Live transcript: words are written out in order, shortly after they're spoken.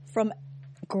from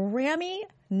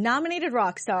Grammy-nominated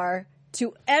rock star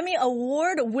to Emmy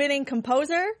award-winning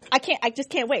composer. I just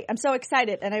can't wait. I'm so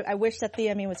excited, and I wish that the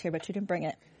Emmy was here, but you didn't bring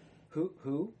it.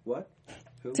 Who? What?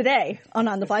 Who? Today on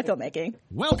the Fly Filmmaking.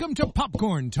 Welcome to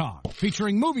Popcorn Talk,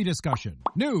 featuring movie discussion,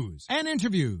 news, and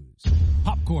interviews.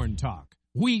 Popcorn Talk.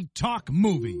 We talk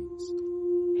movies.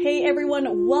 Hey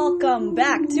everyone, welcome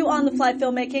back to On the Fly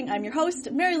Filmmaking. I'm your host,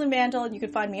 Marielou Mandl, and you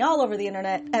can find me all over the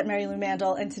internet at Marielou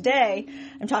Mandl. And today,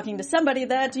 I'm talking to somebody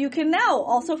that you can now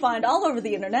also find all over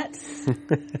the internet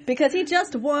because he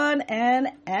just won an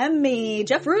Emmy.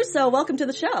 Jeff Russo, welcome to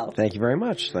the show. Thank you very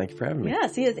much. Thank you for having me.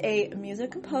 Yes, he is a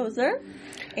music composer,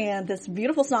 and this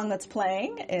beautiful song that's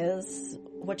playing is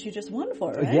what you just won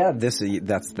for, right? Yeah,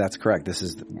 that's correct.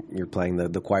 You're playing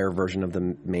the choir version of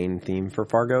the main theme for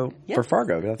Fargo. Yep. For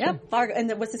Fargo, that's yeah, right. Fargo.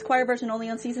 And was this choir version only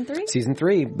on season 3? Season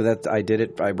 3, but I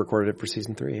recorded it for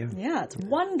season 3. Yeah. Yeah, it's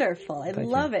wonderful. I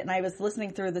love it, and I was listening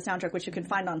through the soundtrack, which you can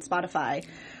find on Spotify.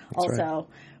 Also, right.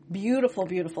 Beautiful,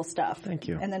 beautiful stuff. Thank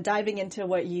you. And then diving into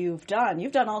what you've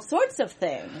done all sorts of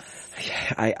things.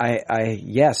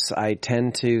 Yes, I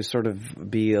tend to sort of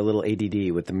be a little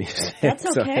ADD with the music. That's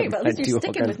okay, but at least you're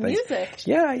sticking with music.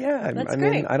 Yeah. That's I mean,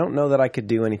 great. I don't know that I could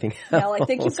do anything else. No, I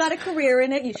think you've got a career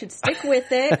in it. You should stick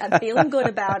with it. I'm feeling good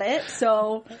about it.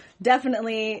 So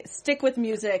definitely stick with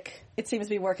music. It seems to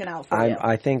be working out for you.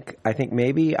 I think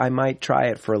maybe I might try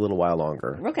it for a little while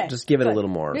longer. Okay. Just give it a little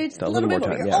more. It's a little more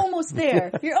time. You're almost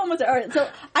there. You're almost there. All right. So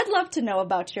I'd love to know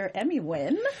about your Emmy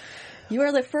win. You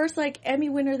are the first Emmy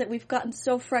winner that we've gotten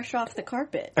so fresh off the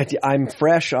carpet. I'm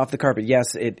fresh off the carpet.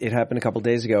 Yes, it happened a couple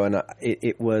days ago, and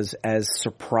it was as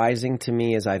surprising to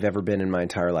me as I've ever been in my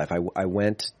entire life. I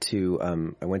went to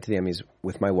the Emmys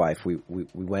with my wife. We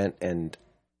went, and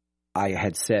I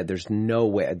had said there's no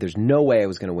way I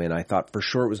was going to win. I thought for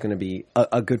sure it was going to be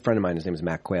a good friend of mine. His name is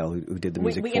Matt Quayle, who did the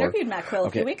music. We interviewed Matt Quayle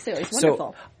a few weeks ago. He's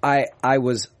wonderful. So I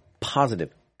was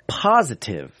positive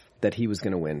that he was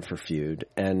going to win for Feud.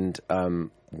 And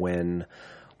when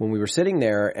we were sitting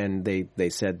there and they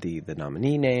said the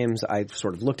nominee names, I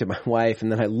sort of looked at my wife,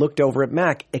 and then I looked over at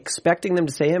Mac, expecting them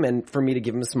to say him and for me to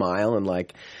give him a smile and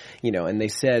and they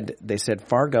said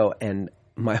Fargo, and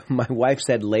my wife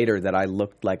said later that I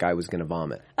looked like I was going to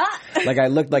vomit. Like I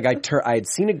looked like I had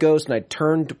seen a ghost and I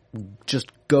turned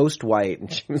just ghost white,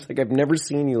 and she was like, "I've never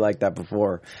seen you like that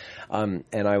before." And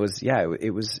I was,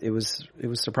 it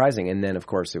was surprising, and then of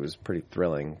course it was pretty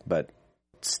thrilling, but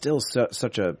still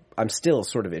I'm still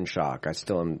sort of in shock. I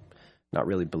still am not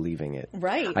really believing it.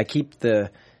 Right. I keep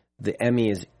the Emmy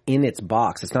is in its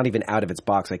box. It's not even out of its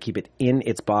box. I keep it in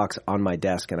its box on my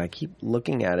desk, and I keep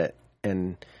looking at it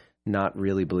and not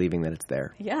really believing that it's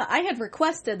there. Yeah, I had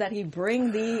requested that he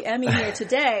bring the Emmy here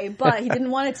today, but he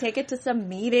didn't want to take it to some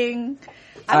meeting.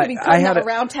 I would be coming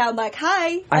around town like,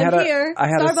 "Hi, I'm here.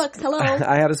 Starbucks, hello."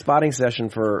 I had a spotting session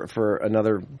for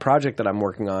another project that I'm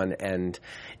working on, and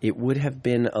it would have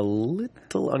been a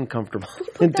little uncomfortable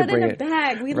put that in a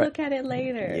bag. We look at it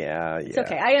later. Yeah. It's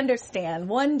okay. I understand.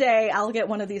 One day I'll get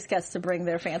one of these guests to bring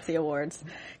their fancy awards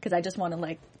because I just want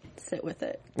to sit with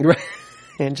it. Right.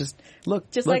 And just look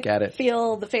at it.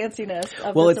 Feel the fanciness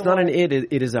of Well, this it's award. not an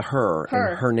it is a her.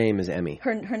 And her name is Emmy.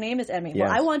 Her name is Emmy. Yes.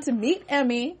 Well, I want to meet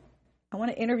Emmy. I want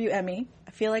to interview Emmy.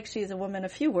 I feel like she's a woman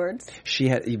of few words. She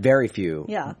had very few.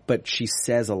 Yeah. But she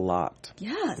says a lot.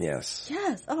 Yes.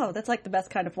 Oh, that's like the best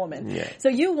kind of woman. Yeah. So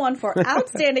you won for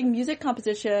Outstanding Music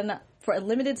Composition for a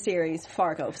limited series,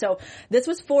 Fargo. So this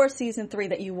was for season 3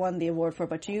 that you won the award for,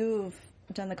 but you've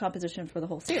done the composition for the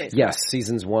whole series. Yes, correct?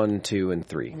 Seasons 1, 2, and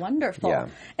 3. Wonderful. Yeah.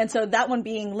 And so that one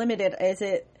being limited, is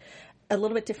it a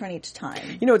little bit different each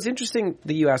time? It's interesting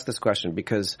that you asked this question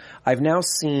because I've now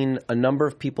seen a number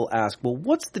of people ask, well,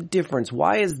 what's the difference?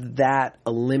 Why is that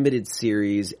a limited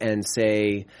series and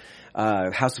say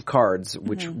House of Cards,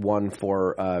 which won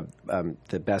for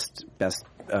the best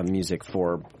music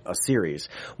for a series?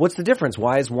 What's the difference?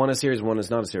 Why is one a series, one is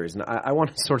not a series? And I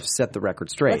want to sort of set the record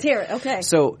straight. Let's hear it. Okay.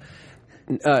 So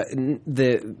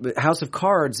the House of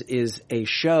Cards is a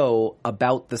show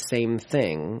about the same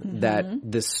thing that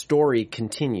the story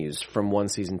continues from one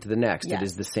season to the next. Yes. It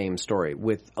is the same story.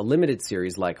 With a limited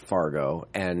series like Fargo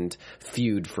and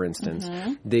Feud, for instance,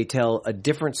 they tell a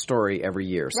different story every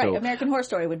year. Right. So American Horror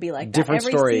Story would be like different that.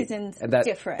 Every story, season's and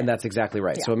different. And that's exactly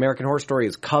right. Yeah. So American Horror Story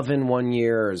is Coven one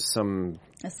year, is some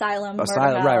Asylum,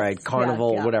 right,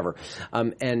 Carnival, yeah. whatever.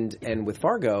 And with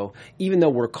Fargo, even though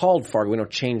we're called Fargo, we don't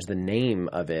change the name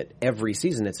of it. Every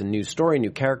season, it's a new story,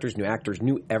 new characters, new actors,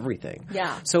 new everything.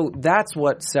 Yeah. So that's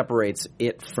what separates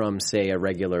it from, say, a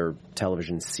regular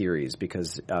television series,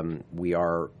 because we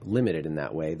are limited in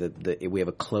that way. We have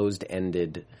a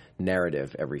closed-ended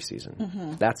narrative every season.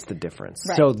 Mm-hmm. That's the difference.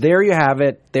 Right. So there you have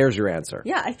it. There's your answer.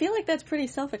 Yeah, I feel like that's pretty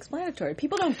self-explanatory.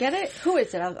 People don't get it. Who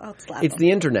is it? I'll slap It's them.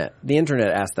 the internet. The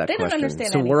internet asked that question. They don't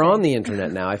understand anything. We're on the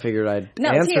internet now. I figured I'd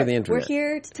answer the internet. We're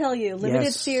here to tell you.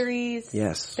 Limited series.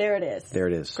 Yes. There it is. There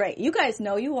it is. Great. You guys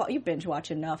know you binge watch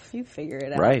enough. You figure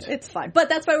it out. Right. It's fine. But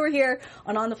that's why we're here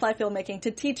on the Fly Filmmaking,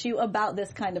 to teach you about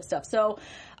this kind of stuff. So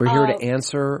we're here to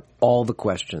answer all the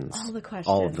questions. All the questions.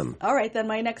 All of them. All right. Then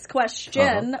my next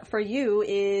question for you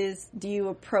is, do you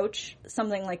approach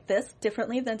something like this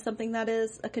differently than something that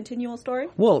is a continual story?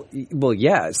 Well,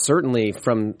 yeah, certainly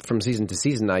from season to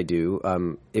season I do.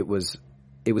 It was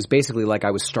basically like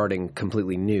I was starting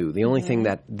completely new. The only thing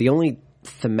the only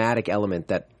thematic element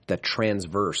that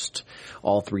transversed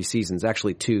all 3 seasons,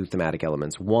 actually 2 thematic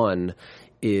elements. One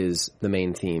is the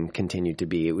main theme continued to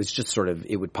be. It was just sort of,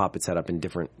 it would pop its head up in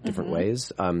different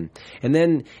ways. And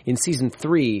then in season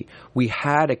 3, we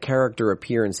had a character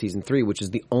appear in season 3, which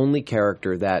is the only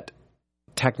character that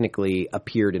technically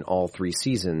appeared in all 3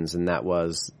 seasons, and that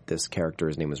was this character.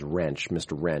 His name was Wrench,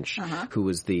 Mr. Wrench, who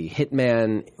was the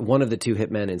hitman, one of the 2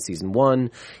 hitmen in season 1.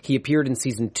 He appeared in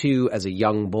season 2 as a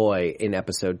young boy in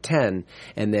episode 10,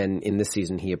 and then in this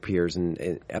season he appears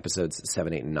in episodes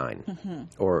 7, 8, and 9,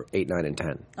 or 8, 9, and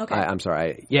 10. Okay. I'm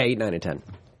sorry. 8, 9, and 10.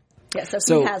 Yeah,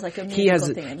 so he has like a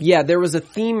musical theme. Yeah, there was a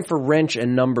theme for Wrench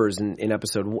and Numbers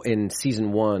in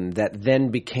season 1 that then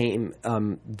became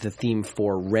the theme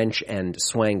for Wrench and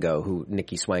Swango, who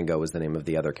Nikki Swango was the name of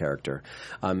the other character.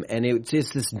 And it's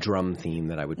this drum theme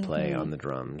that I would play on the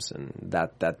drums, and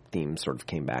that theme sort of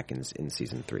came back in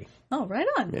season 3. Oh, right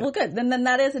on. Yeah. Well, good. Then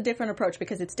that is a different approach,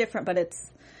 because it's different, but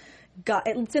it's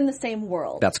in the same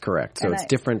world. That's correct. So it's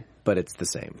different, but it's the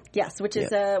same. Yes, which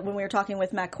is when we were talking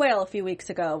with Matt Quayle a few weeks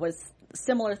ago, was a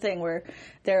similar thing where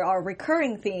there are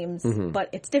recurring themes, but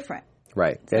it's different.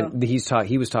 Right. So, and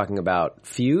he was talking about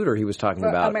Feud, or he was talking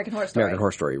about American Horror Story. American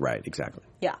Horror Story, right, exactly.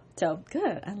 Yeah. So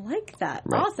good. I like that.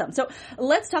 Right. Awesome. So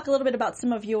let's talk a little bit about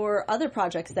some of your other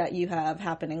projects that you have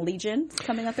happening. Legion's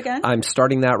coming up again? I'm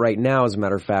starting that right now. As a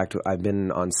matter of fact, I've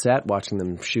been on set watching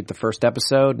them shoot the first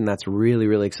episode, and that's really,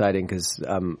 really exciting, because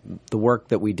the work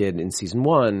that we did in season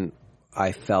 1,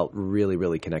 I felt really,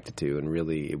 really connected to, and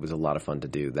really it was a lot of fun to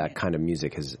do. That kind of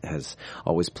music has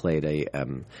always played a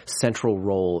central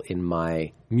role in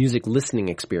my music listening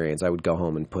experience. I would go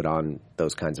home and put on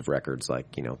those kinds of records,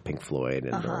 like, Pink Floyd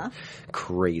and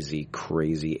crazy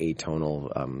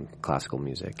atonal classical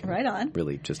music. Right on.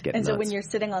 Really just get nuts. And so when you're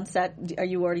sitting on set, are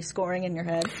you already scoring in your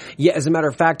head? Yeah, as a matter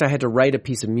of fact, I had to write a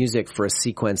piece of music for a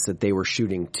sequence that they were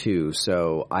shooting too,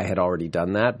 so I had already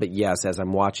done that. But yes, as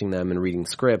I'm watching them and reading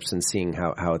scripts and seeing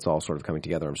how it's all sort of coming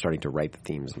together, I'm starting to write the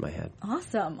themes in my head.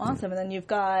 Awesome. And then you've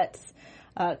got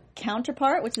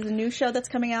Counterpart, which is a new show that's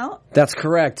coming out. That's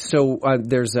correct. So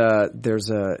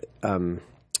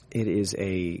it is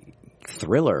a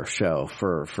thriller show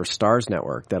for Starz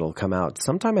Network that'll come out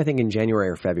sometime, I think, in January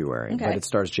or February. Okay. But it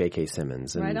stars J.K.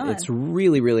 Simmons, and it's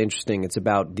really, really interesting. It's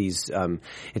about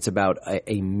it's about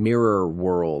a mirror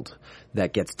world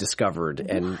that gets discovered,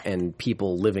 and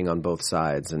people living on both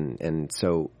sides, and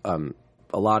so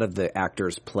a lot of the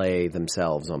actors play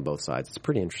themselves on both sides. It's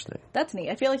pretty interesting. That's neat.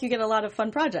 I feel like you get a lot of fun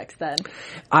projects then.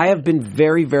 I have been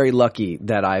very, very lucky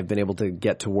that I've been able to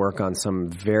get to work on some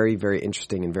very, very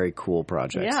interesting and very cool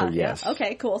projects. Yeah. So, yes. Yeah.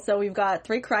 Okay, cool. So we've got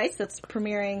Three Christ that's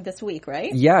premiering this week,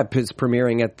 right? Yeah, it's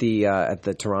premiering at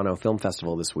the Toronto Film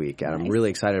Festival this week. And I'm really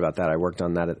excited about that. I worked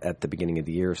on that at the beginning of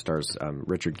the year. It stars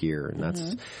Richard Gere, and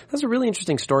that's a really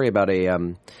interesting story about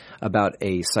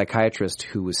a psychiatrist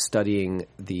who was studying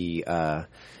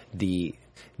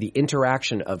the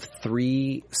interaction of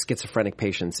 3 schizophrenic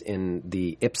patients in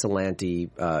the Ypsilanti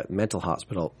mental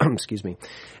hospital, excuse me,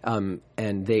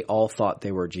 and they all thought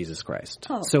they were Jesus Christ.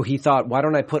 Oh. So he thought, why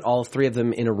don't I put all 3 of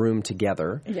them in a room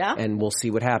together, and we'll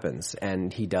see what happens.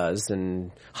 And he does,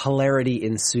 and hilarity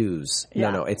ensues.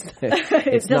 Yeah. No, it's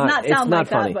it does not sound like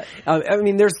funny. That, but... I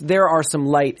mean, there are some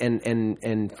light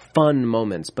and fun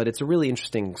moments, but it's a really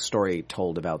interesting story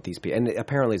told about these people, and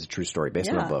apparently it's a true story based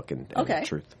on a book and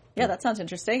truth. Yeah, that sounds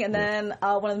interesting. And then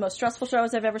one of the most stressful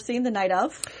shows I've ever seen, The Night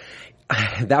Of.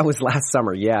 That was last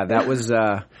summer. Yeah, that was.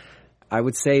 I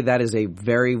would say that is a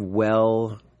very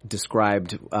well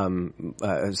described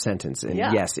sentence. And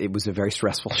Yeah. yes, it was a very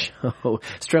stressful show.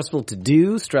 Stressful to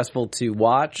do, stressful to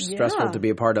watch, stressful to be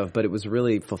a part of, but it was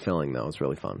really fulfilling though. It was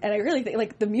really fun. And I really think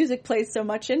like the music plays so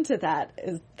much into that,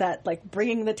 is that like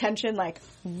bringing the tension, like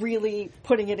really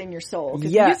putting it in your soul.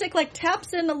 Because music like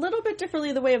taps in a little bit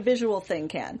differently the way a visual thing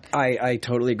can. I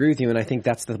totally agree with you, and I think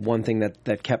that's the one thing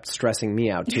that kept stressing me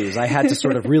out too, is I had to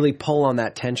sort of really pull on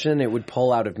that tension. It would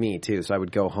pull out of me too, so I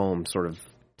would go home sort of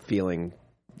feeling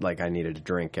like I needed a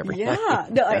drink every night. Yeah.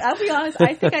 No, I'll be honest,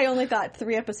 I think I only got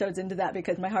 3 episodes into that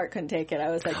because my heart couldn't take it. I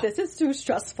was like, this is too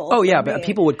stressful. Oh yeah, but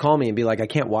people would call me and be like, I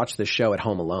can't watch this show at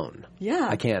home alone. Yeah.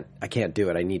 I can't do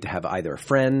it. I need to have either a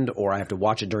friend or I have to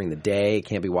watch it during the day. It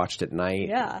can't be watched at night.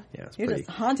 Yeah. It's You're pretty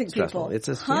just haunting stressful. people. It's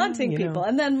just haunting people.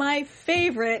 And then my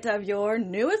favorite of your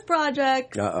newest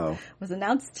project was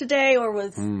announced today or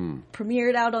was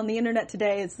premiered out on the internet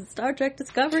today is the Star Trek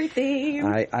Discovery theme.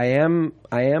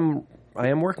 I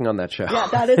am working on that show. Yeah,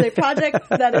 that is a project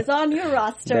that is on your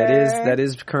roster. It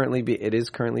is currently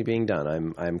being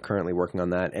done. I'm currently working on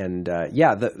that, and I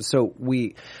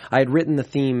had written the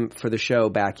theme for the show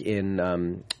back in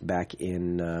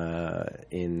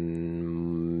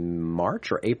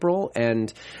March or April,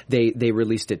 and they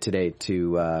released it today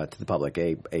to the public,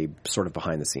 a sort of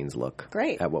behind the scenes look.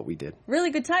 Great. At what we did.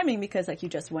 Really good timing because like you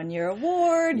just won your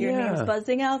award, your name's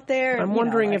buzzing out there. I'm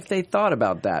wondering if they thought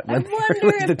about that. I wonder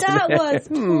if that was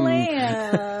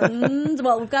planned.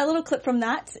 Well, we've got a little clip from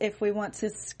that if we want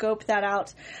to scope that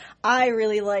out. I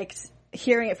really liked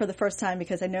hearing it for the first time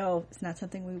because I know it's not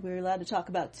something we were allowed to talk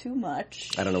about too much.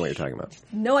 I don't know what you're talking about.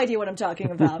 No idea what I'm talking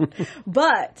about.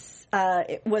 But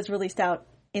it was released out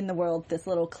in the world, this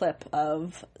little clip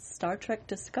of Star Trek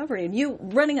Discovery, and you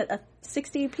running a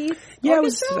 60-piece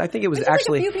orchestra? I think it was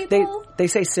actually, like a few people? They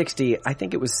say 60, I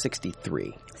think it was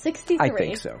 63. 63? I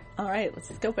think so. All right,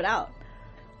 let's scope it out.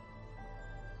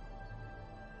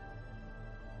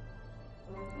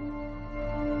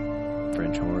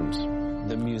 French horns.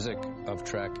 The music of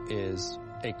Trek is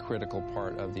a critical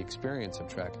part of the experience of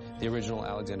Trek. The original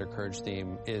Alexander Courage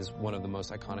theme is one of the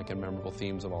most iconic and memorable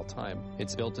themes of all time.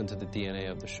 It's built into the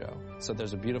DNA of the show. So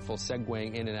there's a beautiful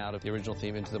segueing in and out of the original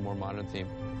theme into the more modern theme.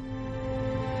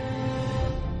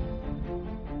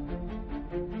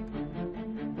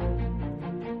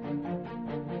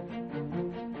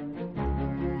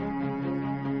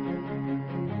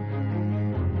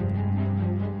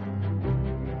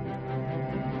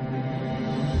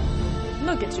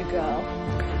 Look at you go.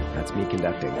 That's me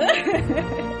conducting.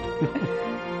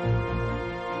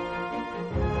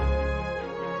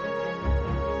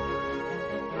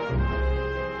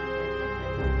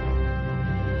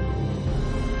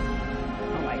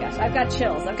 I've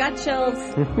got chills.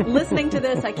 Listening to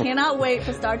this. I cannot wait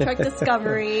for Star Trek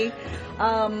Discovery.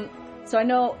 So I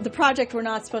know the project we're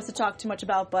not supposed to talk too much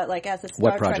about, but like as a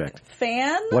Star Trek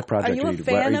fan, what project are you a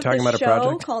fan are you of talking the about show a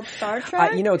project called Star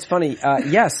Trek? It's funny.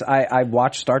 Yes, I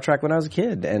watched Star Trek when I was a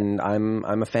kid, and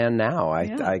I'm a fan now.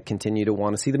 I continue to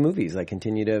want to see the movies. I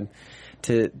continue to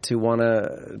want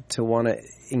to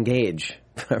engage.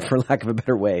 For lack of a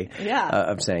better way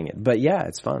of saying it. But yeah,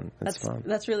 it's fun. It's fun.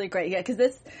 That's really great. Yeah, because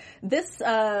this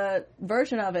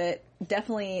version of it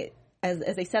definitely,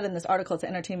 as they said in this article, it's an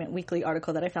Entertainment Weekly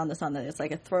article that I found this on, that it's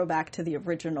like a throwback to the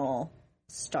original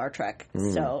Star Trek.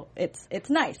 So it's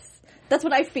nice. That's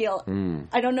what I feel.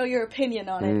 I don't know your opinion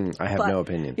on it. I have no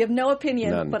opinion. You have no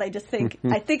opinion, None. but I just think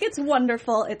it's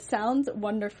wonderful. It sounds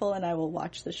wonderful, and I will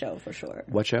watch the show for sure.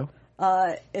 What show?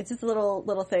 It's just a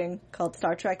little thing called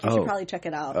Star Trek. You should probably check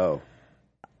it out. Oh.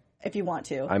 If you want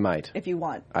to. I might. If you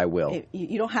want. I will.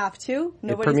 You don't have to.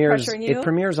 Nobody's pressuring you. It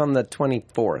premieres on the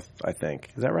 24th, I think.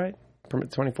 Is that right?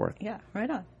 24th. Yeah, right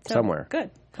on. So, somewhere.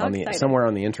 Good. Somewhere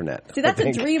on the internet. See, that's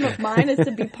a dream of mine, is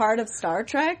to be part of Star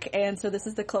Trek, and so this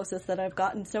is the closest that I've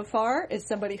gotten so far, is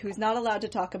somebody who's not allowed to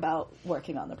talk about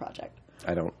working on the project.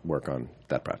 I don't work on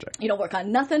that project. You don't work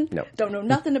on nothing? No. Don't know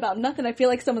nothing about nothing? I feel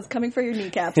like someone's coming for your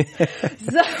kneecaps.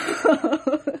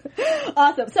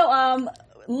 Awesome. So,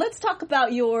 let's talk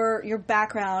about your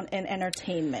background in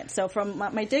entertainment. So from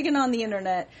my digging on the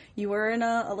internet, you were in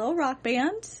a little rock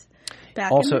band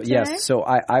back also, in the day. yes. So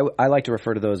I like to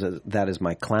refer to those as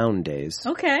my clown days.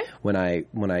 Okay. When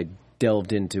I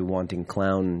delved into wanting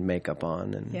clown makeup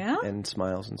on and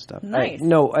smiles and stuff. Nice.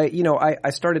 I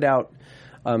started out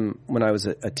when I was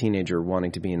a teenager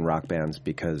wanting to be in rock bands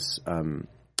because the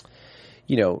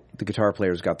guitar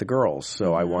players got the girls,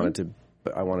 so I wanted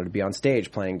to be on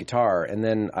stage playing guitar. And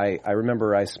then I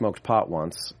remember I smoked pot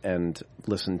once and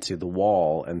listened to The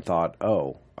Wall and thought,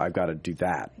 oh, I've got to do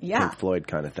that. Yeah. Pink Floyd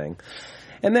kind of thing.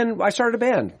 And then I started a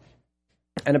band.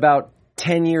 And about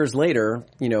 10 years later,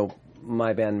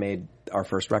 my band made our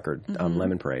first record,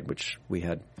 Lemon Parade, which we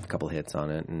had a couple hits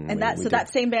on it. And that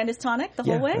same band is Tonic the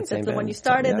whole way? That's the one you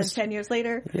started, then 10 years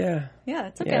later? Yeah. Yeah,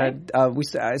 it's okay. Yeah,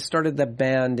 I started the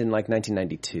band in like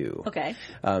 1992. Okay.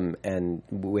 And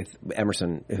with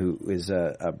Emerson, who was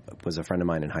a friend of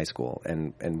mine in high school,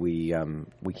 and we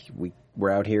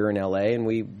were out here in LA, and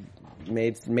we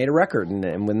made a record, and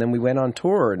then we went on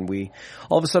tour, and we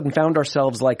all of a sudden found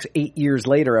ourselves like 8 years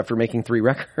later after making 3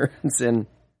 records, and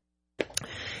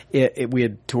we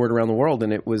had toured around the world,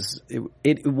 and it was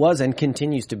and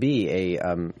continues to be a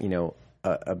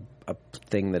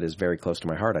thing that is very close to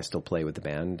my heart. I still play with the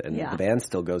band, and the band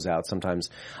still goes out. Sometimes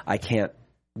I can't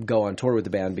go on tour with the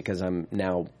band because I'm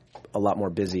now a lot more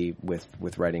busy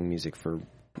with writing music for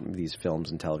these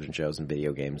films and television shows and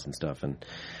video games and stuff, and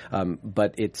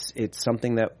but it's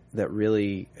something that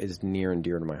really is near and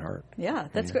dear to my heart. Yeah,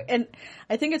 that's great. And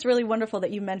I think it's really wonderful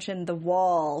that you mentioned The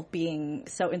Wall being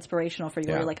so inspirational for you.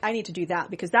 Where you're like, I need to do that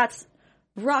because that's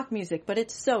rock music, but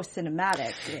it's so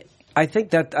cinematic. I think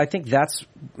that's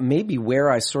maybe where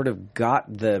I sort of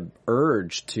got the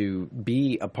urge to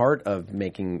be a part of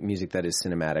making music that is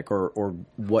cinematic, or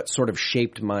what sort of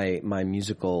shaped my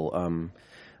musical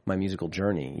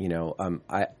journey. You know,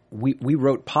 we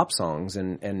wrote pop songs,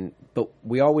 but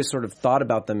we always sort of thought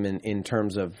about them in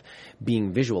terms of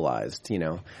being visualized, you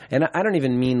know. And I don't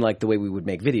even mean like the way we would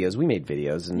make videos. We made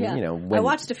videos, and you know, I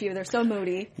watched a few. They're so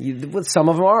moody. Some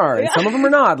of them are, and some of them are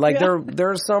not. Like there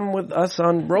are some with us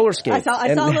on roller skates.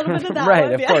 I saw a little bit of that.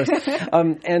 Right, one, of course.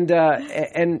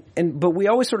 But we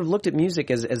always sort of looked at music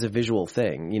as a visual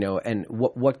thing, you know. And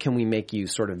what can we make you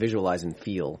sort of visualize and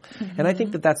feel? Mm-hmm. And I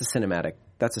think that's a cinematic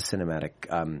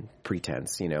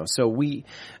pretense, you know. So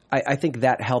I think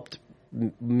that helped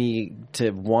me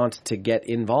to want to get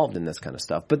involved in this kind of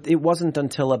stuff. But it wasn't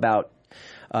until about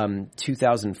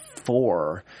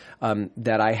 2004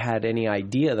 that I had any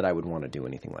idea that I would want to do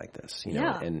anything like this, you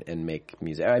know, and make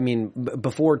music. I mean,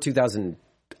 before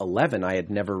 2011, I had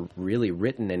never really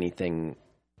written anything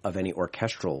of any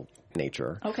orchestral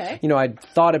nature. Okay. You know, I'd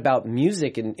thought about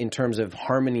music in terms of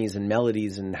harmonies and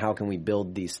melodies and how can we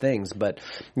build these things. But,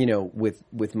 you know,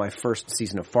 with my first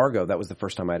season of Fargo, that was the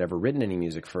first time I'd ever written any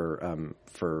music for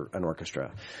an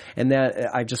orchestra. And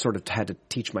that I just sort of had to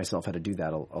teach myself how to do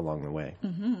that along the way.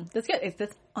 Mm-hmm. That's good. Is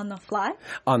this on the fly?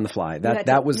 On the fly. You had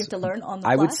to learn on the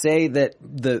fly? I would say that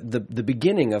the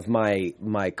beginning of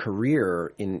my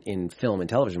career in film and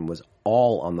television was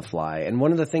all on the fly. And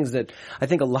one of the things that I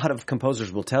think a lot of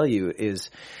composers will tell you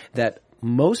is that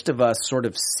most of us sort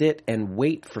of sit and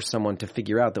wait for someone to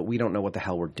figure out that we don't know what the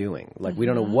hell we're doing. Like, we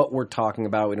don't know what we're talking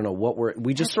about. We don't know what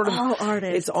we just sort of, all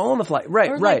artists. It's all on the fly.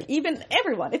 Right, or right. Like even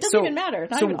everyone. It doesn't even matter.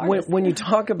 Not even artists. When you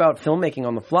talk about filmmaking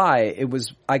on the fly,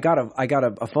 I got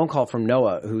a phone call from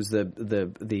Noah, who's the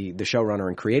showrunner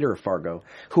and creator of Fargo,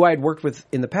 who I had worked with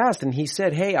in the past, and he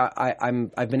said, "Hey,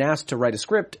 I've been asked to write a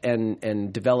script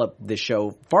and develop this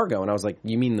show Fargo." And I was like,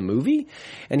 "You mean the movie?"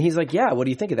 And he's like, "Yeah, what do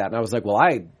you think of that?" And I was like, "Well,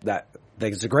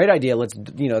 it's a great idea.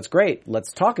 It's great.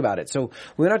 Let's talk about it." So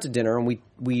we went out to dinner, and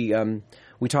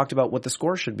we talked about what the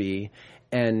score should be,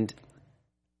 and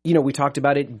you know, we talked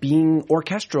about it being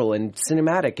orchestral and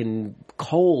cinematic and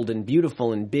cold and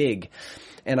beautiful and big.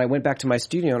 And I went back to my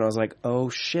studio and I was like, "Oh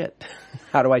shit,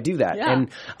 how do I do that?" Yeah.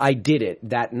 And I did it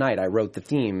that night. I wrote the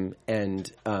theme,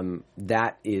 and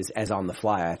that is as on the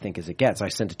fly, I think, as it gets. I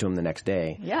sent it to him the next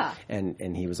day. Yeah.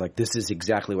 And he was like, "This is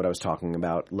exactly what I was talking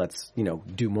about. Let's,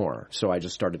 do more." So I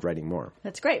just started writing more.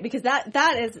 That's great, because that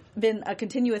has been a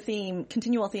continual theme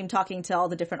talking to all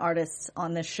the different artists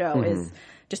on this show is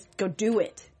just go do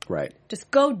it. Right.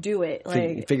 Just go do it.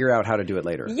 Figure out how to do it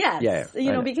later. Yes.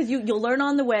 Yeah. Because you'll learn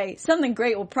on the way. Something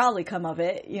great will probably come of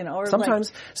it, or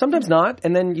sometimes not.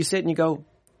 And then you sit and you go,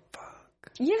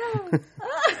 fuck. Yeah.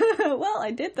 Well,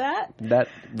 I did that. That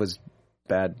was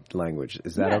bad language.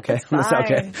 Is that okay? It's fine. That's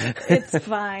okay. It's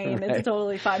fine. Right. It's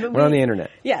totally fine. But we're on the internet.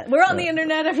 Yeah, we're on the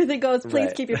internet. Everything goes.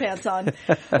 Please keep your pants on.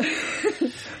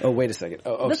 Oh, wait a second.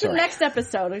 This is the next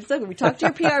episode. We talked to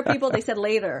your PR people. They said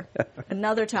later.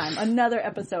 Another time. Another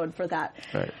episode for that.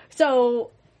 Right.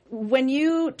 So when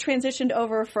you transitioned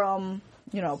over from,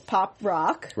 pop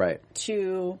rock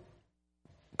to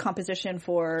composition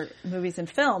for movies and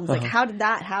films, how did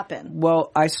that happen?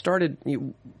 Well, I started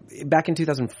back in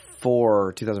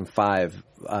 2004, 2005,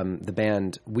 the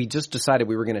band, we just decided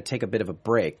we were going to take a bit of a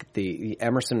break. The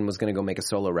Emerson was going to go make a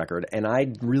solo record, and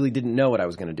I really didn't know what I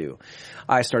was going to do.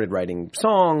 I started writing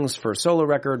songs for a solo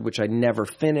record, which I never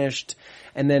finished.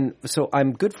 And then, so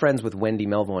I'm good friends with Wendy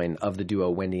Melvoin of the duo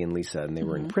Wendy and Lisa, and they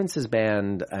were in Prince's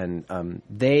band, and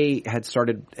they had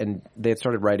started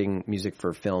writing music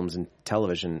for films and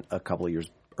television a couple of years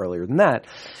earlier than that.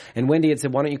 And Wendy had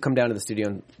said, why don't you come down to the studio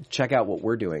and check out what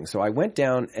we're doing? So I went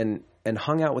down and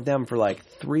hung out with them for like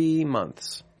 3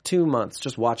 months. 2 months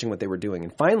just watching what they were doing.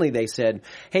 And finally they said,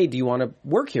 hey, do you want to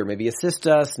work here? Maybe assist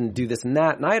us and do this and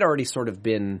that. And I had already sort of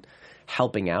been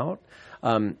helping out.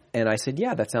 And I said,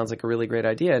 yeah, that sounds like a really great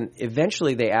idea. And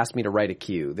eventually they asked me to write a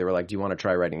cue. They were like, do you want to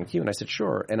try writing a cue? And I said,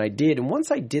 sure. And I did. And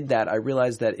once I did that, I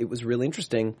realized that it was really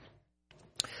interesting.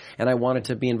 And I wanted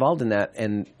to be involved in that.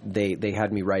 And they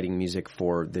had me writing music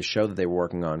for the show that they were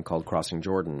working on called Crossing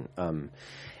Jordan.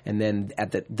 And then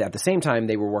at the same time,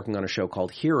 they were working on a show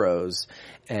called Heroes,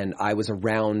 and I was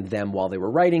around them while they were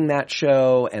writing that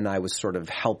show, and I was sort of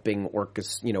helping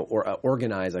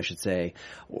organize, I should say,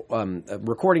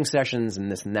 recording sessions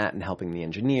and this and that, and helping the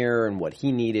engineer and what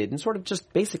he needed, and sort of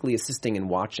just basically assisting and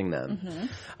watching them.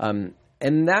 Mm-hmm.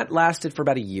 And that lasted for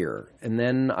about a year, and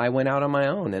then I went out on my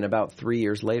own. And about 3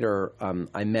 years later,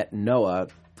 I met Noah,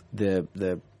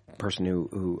 the person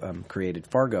who created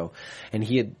Fargo, and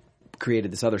he had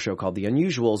created this other show called The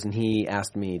Unusuals, and he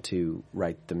asked me to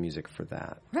write the music for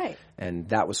that. Right. And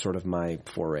that was sort of my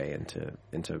foray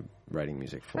into writing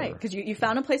music for. Right, because you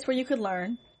found a place where you could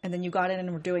learn, and then you got in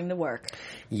and were doing the work.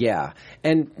 Yeah,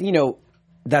 and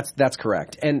that's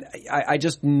correct. And I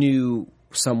just knew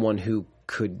someone who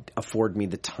could afford me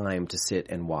the time to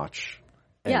sit and watch,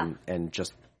 and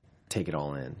just take it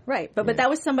all in. Right. But that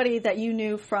was somebody that you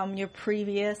knew from your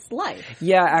previous life.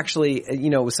 Yeah, actually,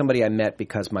 it was somebody I met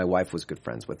because my wife was good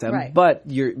friends with them. Right. But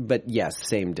yes,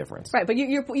 same difference. Right. But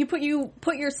you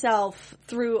put yourself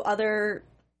through other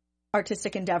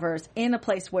artistic endeavors in a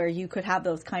place where you could have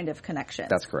those kind of connections.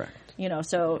 That's correct.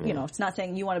 It's not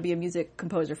saying you want to be a music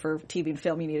composer for TV and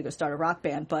film, you need to go start a rock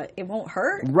band, but it won't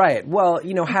hurt. Right. Well,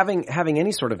 having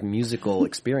any sort of musical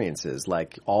experiences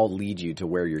all lead you to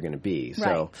where you're going to be. So,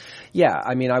 right. Yeah,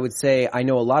 I would say I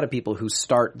know a lot of people who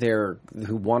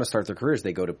want to start their careers,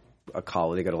 they go to a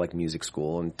college, they go to like music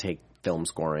school and take film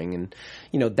scoring,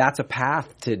 and that's a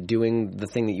path to doing the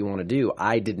thing that you want to do.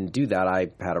 I didn't do that.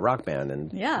 I had a rock band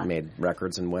and made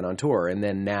records and went on tour, and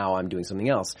then now I'm doing something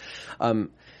else.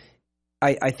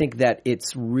 I think that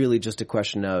it's really just a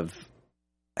question of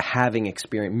having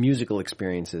musical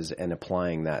experiences and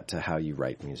applying that to how you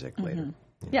write music later.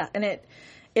 Mm-hmm. Yeah, and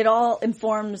it all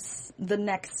informs the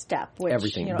next step.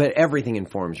 Everything. But everything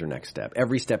informs your next step.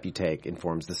 Every step you take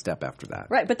informs the step after that.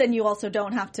 Right, but then you also it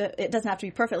doesn't have to be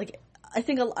perfect. Like, I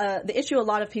think the issue a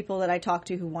lot of people that I talk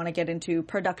to who want to get into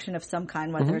production of some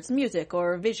kind, whether it's music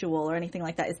or visual or anything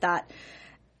like that, is that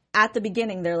at the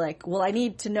beginning they're like, well, I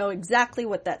need to know exactly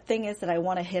what that thing is that I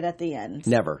want to hit at the end.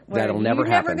 Never. That'll never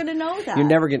happen. You're never going to know that. You're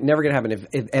never going to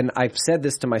happen. And I've said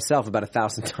this to myself about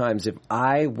 1,000 times. If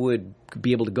I would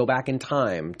be able to go back in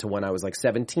time to when I was like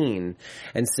 17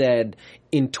 and said,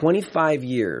 in 25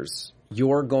 years,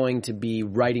 you're going to be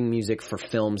writing music for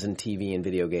films and TV and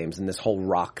video games, and this whole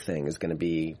rock thing is going to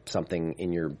be something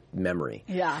in your memory.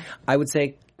 Yeah. I would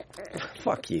say,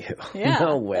 fuck you. Yeah.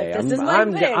 No way.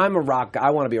 I'm a rock.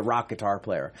 I want to be a rock guitar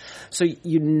player. So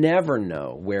you never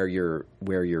know where your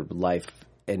life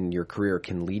and your career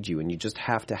can lead you, and you just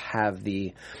have to have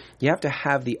the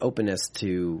openness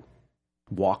to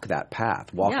walk that path,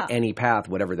 any path,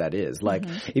 whatever that is. Like,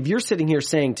 if you're sitting here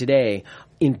saying today,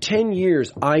 in 10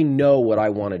 years, I know what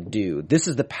I want to do. This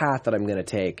is the path that I'm going to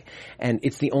take, and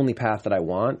it's the only path that I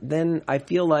want, then I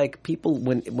feel like people,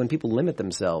 when people limit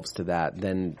themselves to that,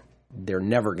 then they're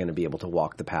never going to be able to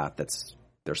walk the path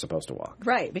they're supposed to walk.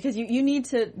 Right, because you need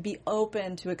to be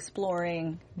open to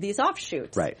exploring these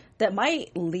offshoots. Right. That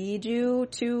might lead you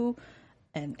to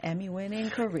an Emmy-winning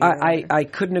career. I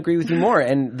couldn't agree with you more.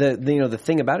 And the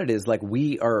thing about it is, like,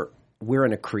 we're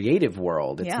in a creative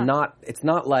world. It's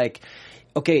not like,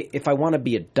 okay, if I want to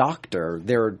be a doctor,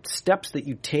 there are steps that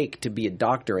you take to be a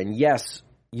doctor. And yes,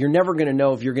 you're never going to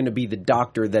know if you're going to be the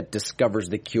doctor that discovers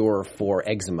the cure for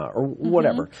eczema or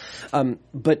whatever.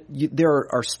 But there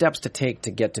are steps to take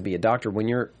to get to be a doctor. When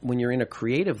you're in a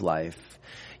creative life,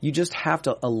 you just have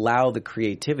to allow the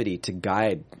creativity to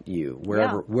guide you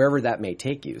wherever that may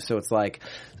take you. So it's like,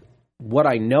 what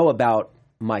I know about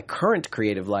my current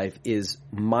creative life is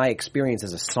my experience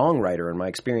as a songwriter and my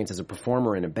experience as a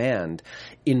performer in a band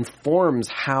informs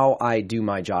how I do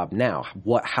my job now.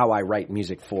 How I write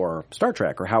music for Star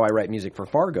Trek or how I write music for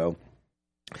Fargo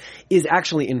is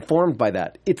actually informed by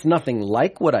that. It's nothing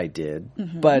like what I did,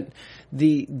 but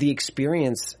the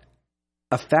experience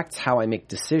affects how I make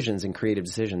decisions and creative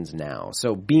decisions now.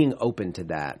 So being open to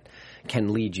that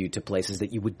can lead you to places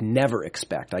that you would never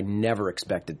expect. I never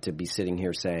expected to be sitting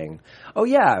here saying, oh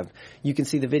yeah, you can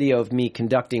see the video of me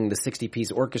conducting the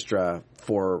 60-piece orchestra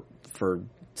for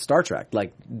Star Trek.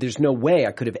 Like, there's no way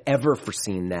I could have ever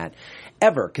foreseen that,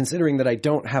 ever, considering that I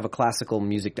don't have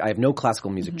I have no classical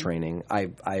music training.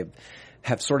 I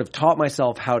have sort of taught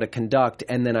myself how to conduct,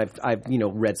 and then I've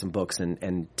read some books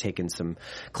and taken some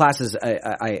classes.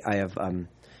 I have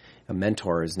a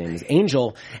mentor. His name is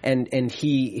Angel, and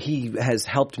he has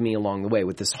helped me along the way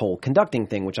with this whole conducting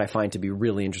thing, which I find to be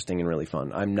really interesting and really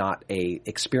fun. I'm not a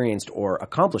experienced or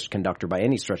accomplished conductor by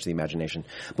any stretch of the imagination,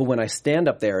 but when I stand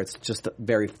up there, it's just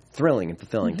very thrilling and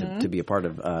fulfilling to be a part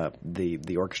of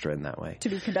the orchestra in that way. To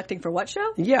be conducting for what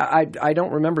show? Yeah, I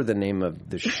don't remember the name of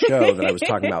the show that I was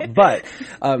talking about, but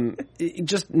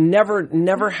just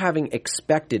never having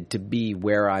expected to be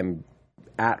where I'm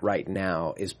at right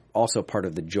now is also part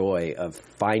of the joy of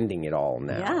finding it all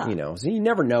now. Yeah. So you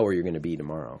never know where you're going to be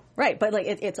tomorrow. Right, but like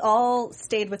it's all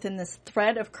stayed within this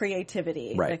thread of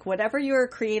creativity. Right. Like whatever your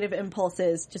creative impulse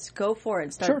is, just go for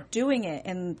it. Start doing it,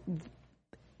 and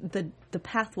the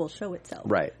path will show itself.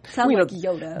 Right. Sound like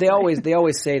Yoda. They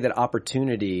always say that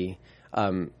opportunity.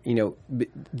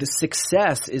 The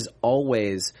success is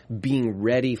always being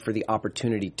ready for the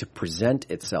opportunity to present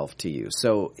itself to you.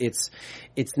 So it's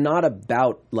not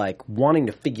about like wanting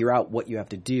to figure out what you have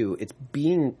to do. It's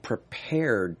being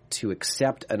prepared to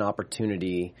accept an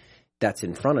opportunity that's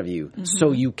in front of you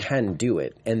so you can do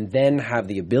it and then have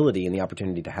the ability and the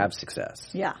opportunity to have success.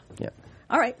 Yeah. Yeah.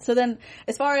 All right. So then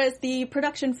as far as the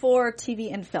production for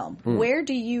TV and film, where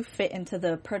do you fit into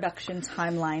the production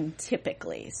timeline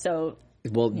typically? So,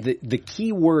 well, the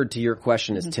key word to your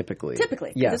question is typically.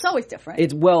 Typically. Yes. It's always different.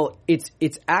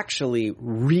 It's actually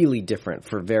really different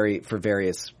for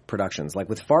various productions. Like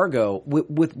with Fargo,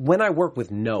 with when I work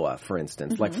with Noah, for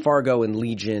instance, like Fargo and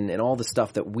Legion and all the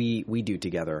stuff that we do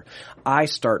together, I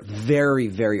start very,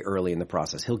 very early in the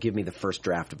process. He'll give me the first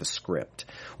draft of a script.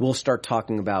 We'll start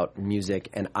talking about music,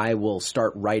 and I will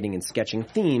start writing and sketching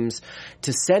themes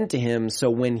to send to him, so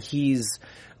when he's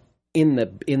in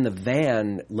the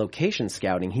van location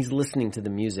scouting, he's listening to the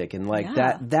music and like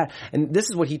that and this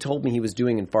is what he told me he was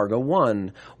doing in Fargo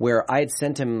 1, where I had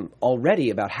sent him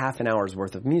already about half an hour's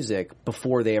worth of music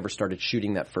before they ever started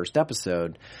shooting that first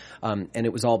episode, and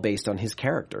it was all based on his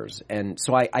characters. And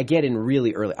so I get in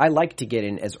really early. I like to get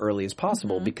in as early as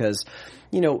possible because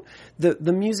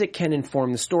the music can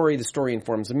inform the story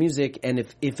informs the music, and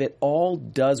if it all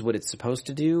does what it's supposed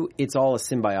to do, it's all a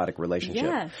symbiotic relationship.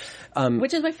 Yeah.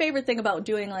 Which is my favorite thing about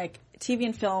doing like TV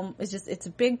and film is just it's a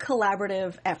big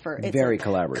collaborative effort. It's very a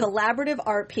collaborative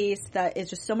art piece that is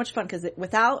just so much fun because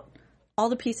without all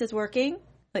the pieces working,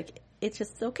 like it's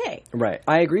just okay. Right.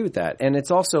 I agree with that. And it's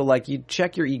also like you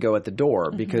check your ego at the door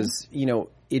because,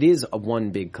 it is a one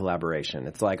big collaboration.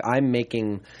 It's like I'm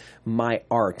making my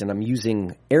art, and I'm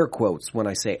using air quotes when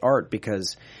I say art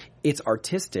because it's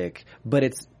artistic, but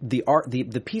it's the art.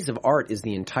 The piece of art is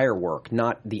the entire work,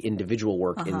 not the individual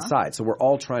work inside. So we're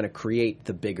all trying to create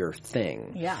the bigger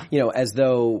thing. Yeah. As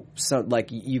though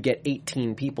you get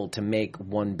 18 people to make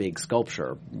one big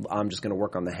sculpture. I'm just going to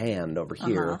work on the hand over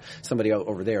here. Somebody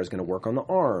over there is going to work on the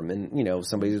arm, and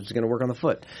somebody's going to work on the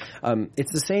foot.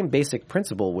 It's the same basic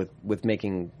principle with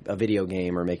making a video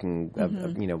game or making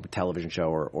a television show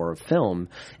or a film.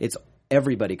 It's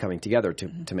everybody coming together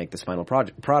to make this final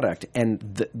product. And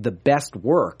the best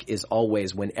work is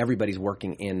always when everybody's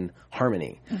working in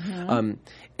harmony.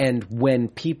 And when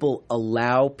people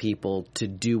allow people to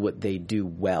do what they do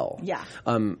well. Yeah.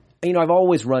 I've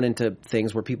always run into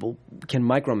things where people can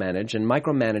micromanage, and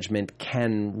micromanagement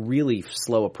can really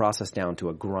slow a process down to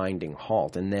a grinding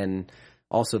halt, and then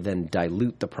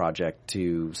dilute the project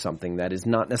to something that is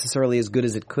not necessarily as good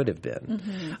as it could have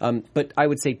been. But I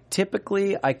would say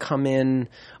typically I come in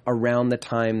around the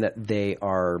time that they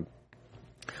are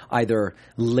either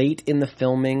late in the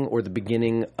filming or the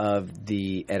beginning of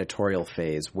the editorial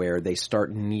phase, where they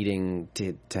start needing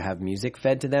to have music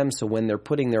fed to them. So when they're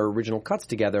putting their original cuts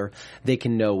together, they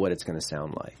can know what it's going to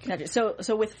sound like. Gotcha.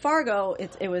 So with Fargo,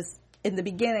 it was in the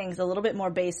beginnings a little bit more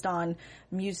based on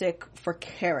music for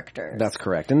characters. That's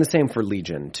correct. And the same for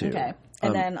Legion, too. Okay.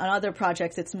 And then on other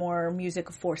projects, it's more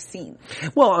music for scenes.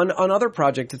 Well, on other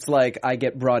projects, it's like I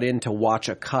get brought in to watch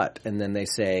a cut, and then they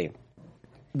say,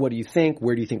 what do you think?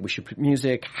 Where do you think we should put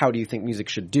music? How do you think music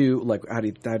should do? Like, how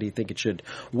do you think it should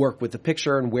work with the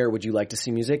picture? And where would you like to see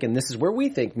music? And this is where we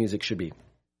think music should be.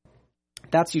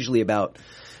 That's usually about,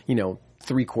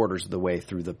 3/4 of the way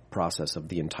through the process of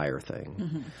the entire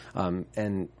thing.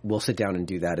 And we'll sit down and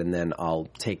do that, and then I'll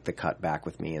take the cut back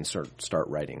with me and start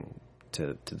writing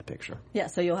to the picture. Yeah,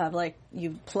 so you'll have like,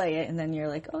 you play it and then you're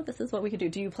like, oh, this is what we could do.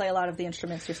 Do you play a lot of the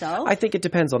instruments yourself? I think it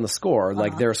depends on the score.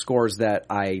 Like there are scores that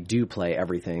I do play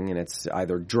everything, and it's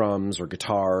either drums or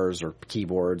guitars or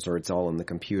keyboards, or it's all in the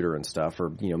computer and stuff, or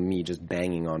me just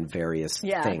banging on various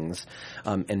things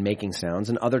and making sounds.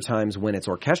 And other times when it's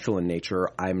orchestral in nature,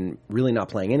 I'm really not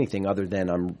playing anything other than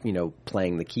I'm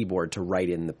playing the keyboard to write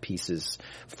in the pieces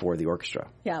for the orchestra.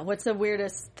 Yeah. What's the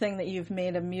weirdest thing that you've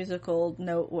made a musical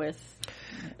note with?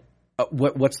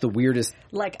 What's the weirdest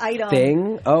item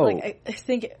thing? Oh, I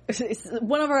think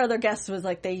one of our other guests was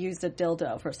like they used a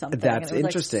dildo for something. That's and it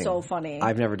was, interesting. So funny.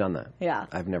 I've never done that. Yeah,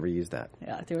 I've never used that.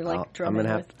 Yeah, they were like drumming.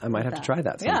 I might have to try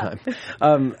that sometime.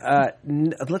 Yeah.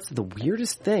 The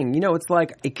weirdest thing. It's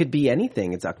like it could be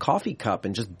anything. It's a coffee cup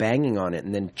and just banging on it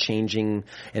and then changing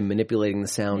and manipulating the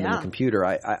sound in the computer.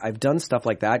 I've done stuff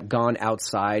like that. Gone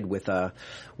outside with a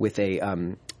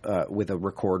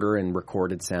recorder and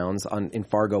recorded sounds. In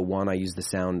Fargo 1, I used the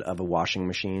sound of a washing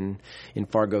machine. In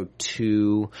Fargo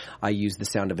 2, I used the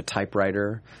sound of a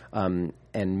typewriter, and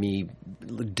me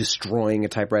destroying a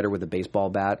typewriter with a baseball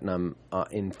bat. And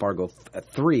in Fargo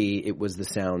 3, it was the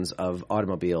sounds of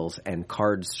automobiles and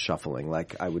cards shuffling.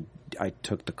 I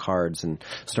took the cards and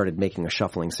started making a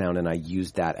shuffling sound, and I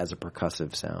used that as a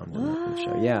percussive sound in the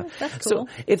show. Yeah, that's cool.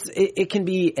 So it can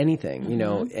be anything,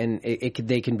 and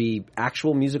they can be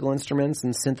actual musical instruments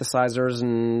and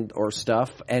synthesizers or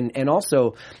stuff, and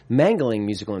also mangling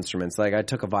musical instruments. Like I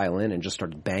took a violin and just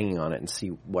started banging on it and see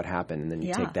what happened, and then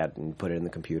you take that and put it in the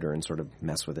computer and sort of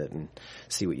mess with it and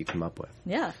see what you come up with.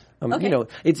 Yeah. Okay.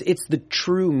 It's the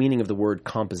true meaning of the word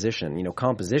composition.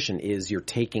 Composition is you're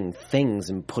taking things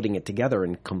and putting it together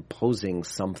and composing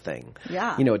something.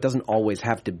 Yeah. It doesn't always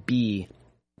have to be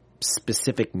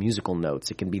specific musical notes.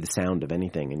 It can be the sound of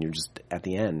anything, and you're just at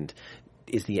the end.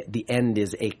 The end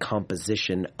is a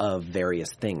composition of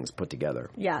various things put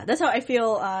together. Yeah, that's how I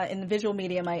feel in the visual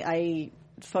medium. I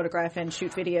photograph and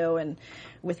shoot video, and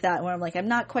with that, where I'm like, I'm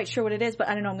not quite sure what it is, but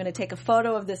I don't know. I'm going to take a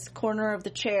photo of this corner of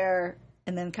the chair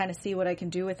and then kind of see what I can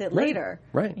do with it later.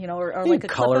 Right. Or you like a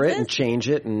color clip of it and change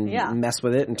it and mess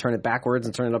with it and turn it backwards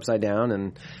and turn it upside down,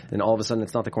 and then all of a sudden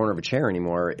it's not the corner of a chair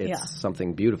anymore. It's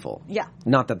something beautiful. Yeah.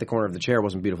 Not that the corner of the chair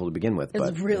wasn't beautiful to begin with. It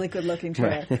was a really good looking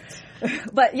chair.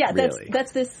 But yeah,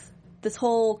 that's this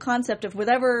whole concept of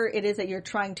whatever it is that you're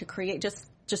trying to create,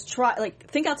 just try,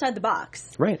 think outside the box.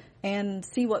 Right. And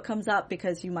see what comes up,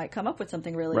 because you might come up with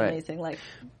something really amazing.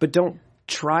 But don't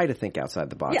try to think outside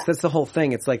the box. Yeah. That's the whole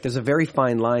thing. It's like there's a very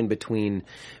fine line between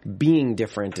being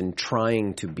different and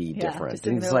trying to be different.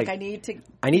 And it's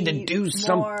I need to do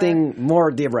something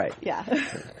more. Right. Yeah.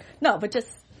 No, but just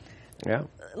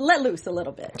let loose a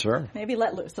little bit. Sure. Maybe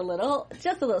let loose a little,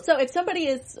 just a little. So if somebody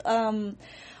is on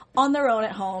their own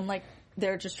at home,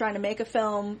 they're just trying to make a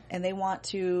film and they want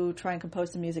to try and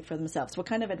compose some music for themselves, what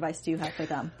kind of advice do you have for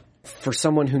them? For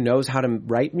someone who knows how to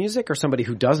write music, or somebody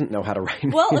who doesn't know how to write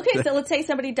music? Well, okay, so let's say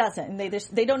somebody doesn't, and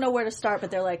they don't know where to start, but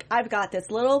they're like, I've got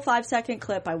this little 5-second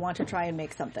clip, I want to try and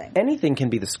make something. Anything can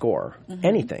be the score. Mm-hmm.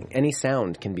 Anything. Any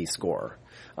sound can be score.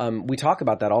 We talk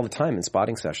about that all the time in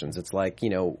spotting sessions. It's like,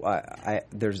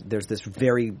 there's this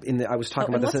very I was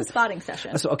talking about this. What's a spotting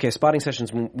session? So, spotting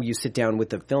sessions when you sit down with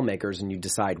the filmmakers and you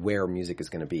decide where music is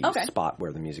going to be. You spot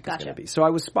where the music is going to be. So I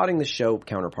was spotting the show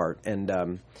Counterpart,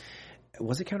 and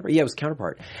was it Counterpart? Yeah, it was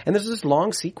Counterpart. And there's this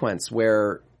long sequence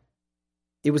where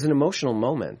it was an emotional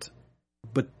moment,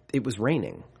 but it was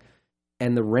raining.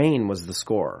 And the rain was the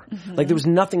score. Mm-hmm. There was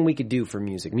nothing we could do for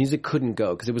music. Music couldn't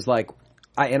go, because it was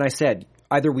I said,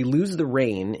 either we lose the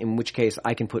rain, in which case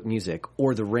I can put music,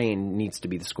 or the rain needs to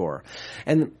be the score.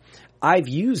 And I've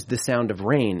used the sound of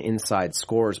rain inside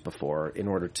scores before in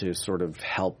order to sort of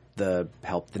help the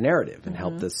narrative and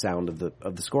help the sound of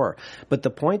the score. But the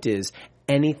point is,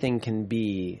 anything can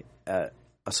be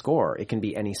a score. It can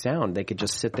be any sound. They could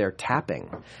just sit there tapping,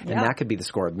 and that could be the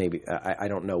score. Maybe I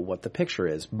don't know what the picture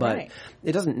is, but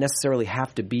it doesn't necessarily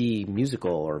have to be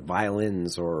musical or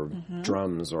violins or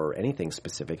drums or anything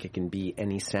specific. It can be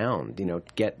any sound.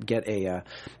 Get a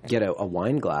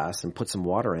wine glass and put some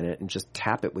water in it and just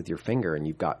tap it with your finger, and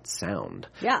you've got sound.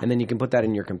 Yeah, and then you can put that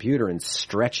in your computer and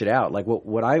stretch it out.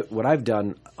 What I've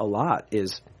done a lot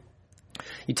is,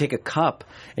 you take a cup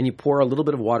and you pour a little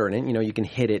bit of water in it. You can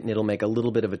hit it and it'll make a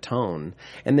little bit of a tone.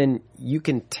 And then you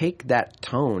can take that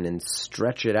tone and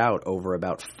stretch it out over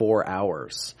about 4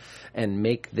 hours and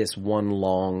make this one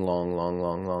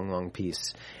long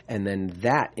piece. And then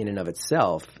that in and of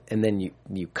itself, and then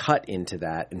you cut into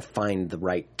that and find the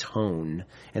right tone.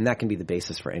 And that can be the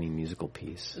basis for any musical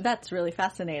piece. That's really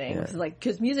fascinating. Yeah.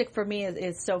 Because music for me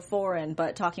is so foreign,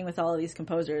 but talking with all of these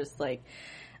composers,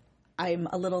 I'm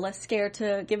a little less scared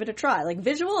to give it a try. Like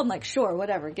visual, I'm like, sure,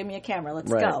 whatever, give me a camera,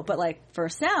 let's go. But like for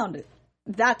sound,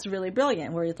 that's really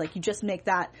brilliant, where it's like you just make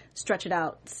that, stretch it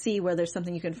out, see where there's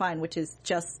something you can find, which is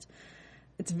just,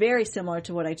 it's very similar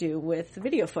to what I do with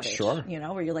video footage. Sure. You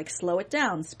know, where you like slow it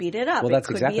down, speed it up. Well, it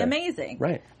could be amazing.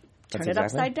 Right. Turn it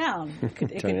upside down. Turn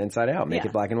it inside out. Make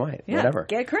it black and white. Yeah. Whatever.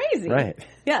 Get crazy. Right.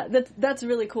 Yeah, that's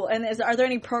really cool. And are there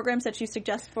any programs that you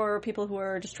suggest for people who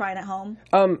are just trying at home?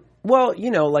 Well,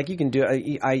 you know, like you can do.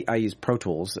 I use Pro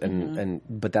Tools,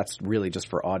 but that's really just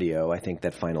for audio. I think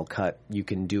that Final Cut, you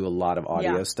can do a lot of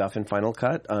audio stuff in Final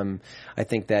Cut. I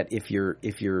think that if you're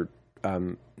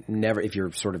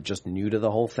sort of just new to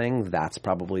the whole thing, that's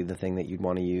probably the thing that you'd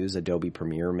want to use. Adobe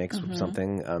Premiere Mix or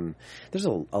something. There's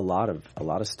a lot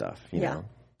of stuff, you know.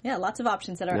 Yeah, lots of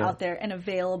options that are out there and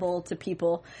available to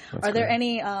people. Are there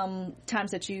any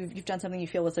times that you've done something you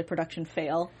feel was a production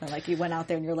fail? Or like you went out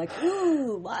there and you're like,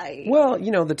 ooh, why? Well, you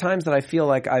know, the times that I feel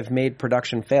like I've made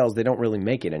production fails, they don't really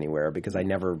make it anywhere because I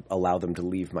never allow them to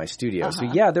leave my studio. So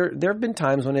yeah, there have been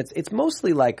times when it's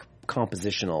mostly like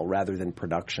compositional rather than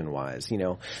production-wise. You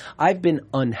know, I've been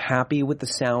unhappy with the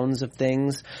sounds of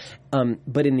things,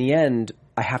 but in the end,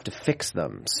 I have to fix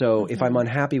them. So if I'm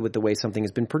unhappy with the way something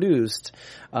has been produced,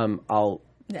 I'll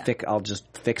just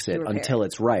fix it until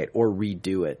it's right or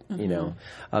redo it. You know,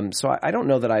 so I don't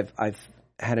know that I've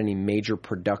had any major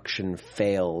production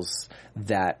fails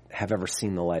that have ever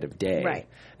seen the light of day. Right.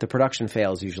 The production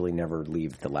fails usually never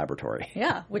leave the laboratory.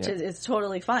 Yeah, which is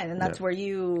totally fine. And that's where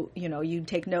you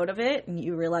take note of it and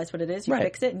you realize what it is, you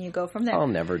fix it, and you go from there. I'll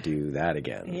never do that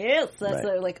again. Yes, that's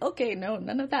like, okay, no,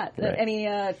 none of that. Right. Any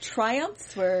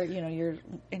triumphs where, you know,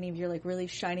 any of your like really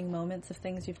shining moments of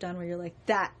things you've done where you're like,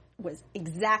 that was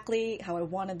exactly how I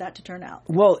wanted that to turn out?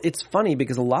 Well, it's funny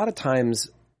because a lot of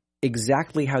times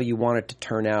exactly how you want it to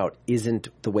turn out isn't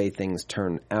the way things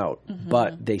turn out,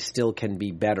 but they still can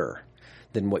be better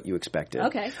than what you expected.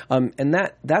 Okay. And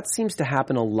that seems to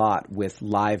happen a lot with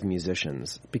live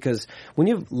musicians because when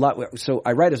you so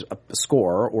I write a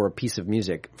score or a piece of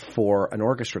music for an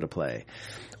orchestra to play.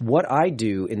 What I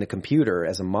do in the computer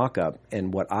as a mock-up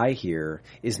and what I hear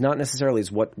is not necessarily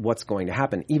what's going to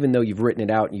happen, even though you've written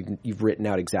it out, you've written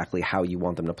out exactly how you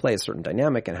want them to play a certain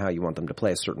dynamic and how you want them to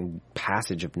play a certain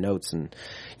passage of notes. And,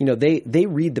 you know, they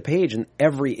read the page and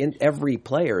every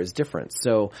player is different.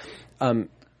 So,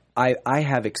 I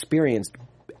have experienced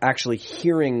actually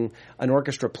hearing an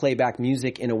orchestra play back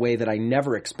music in a way that I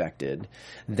never expected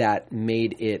that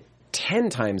made it 10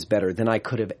 times better than I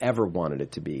could have ever wanted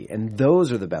it to be. And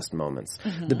those are the best moments.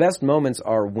 The best moments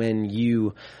are when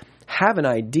you have an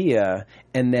idea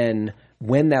and then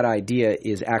when that idea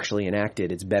is actually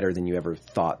enacted, it's better than you ever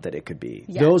thought that it could be.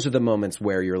 Yeah. Those are the moments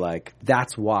where you're like,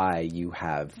 that's why you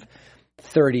have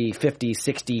 30, 50,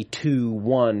 60, 2,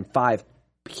 1, 5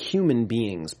 human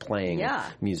beings playing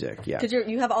music. Yeah, because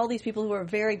you have all these people who are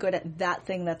very good at that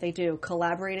thing that they do,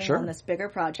 collaborating on this bigger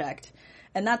project.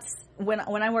 And that's when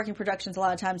I'm working productions. A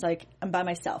lot of times, like I'm by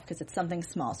myself because it's something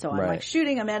small. So I'm like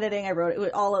shooting, I'm editing, I wrote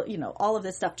it, all of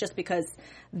this stuff just because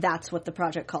that's what the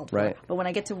project called for. Right. But when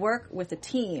I get to work with a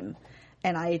team,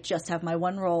 and I just have my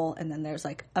one role, and then there's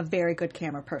like a very good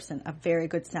camera person, a very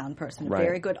good sound person, a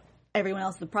very good everyone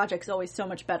else. The project's always so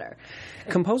much better.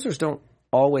 Composers don't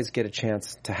always get a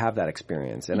chance to have that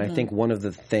experience. And I think one of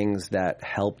the things that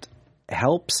helped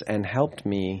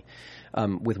me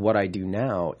with what I do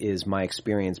now is my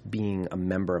experience being a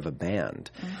member of a band.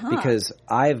 Because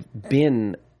I've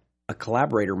been a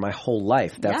collaborator my whole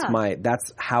life.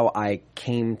 That's how I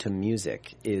came to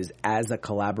music, is as a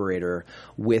collaborator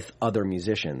with other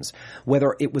musicians.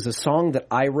 Whether it was a song that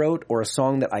I wrote or a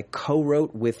song that I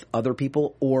co-wrote with other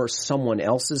people or someone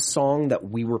else's song that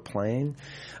we were playing,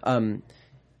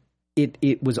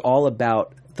 it was all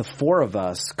about the four of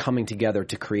us coming together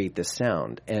to create this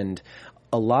sound. And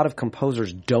a lot of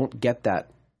composers don't get that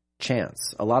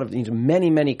chance.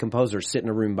 Many composers sit in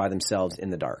a room by themselves in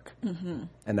the dark. And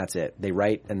that's it. They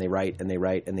write and they write and they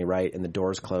write and they write and the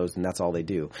door's closed and that's all they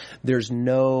do. There's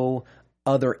no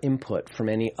other input from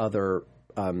any other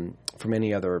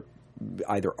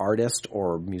either artist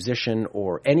or musician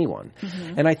or anyone.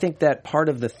 And I think that part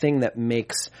of the thing that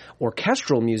makes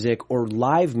orchestral music or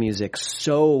live music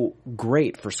so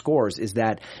great for scores is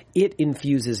that it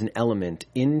infuses an element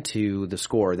into the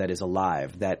score that is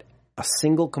alive, that a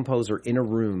single composer in a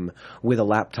room with a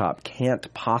laptop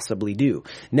can't possibly do.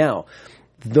 Now,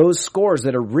 those scores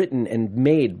that are written and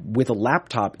made with a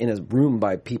laptop in a room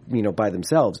by people, by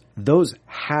themselves, those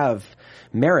have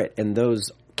merit and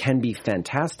those can be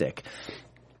fantastic.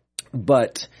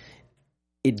 But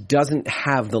it doesn't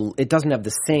have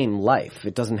the same life.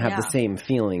 It doesn't have the Yeah. same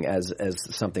feeling as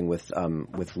something with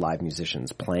live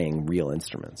musicians playing real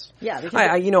instruments. Yeah, because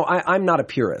I'm not a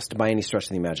purist by any stretch of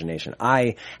the imagination.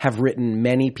 I have written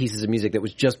many pieces of music that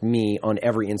was just me on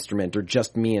every instrument, or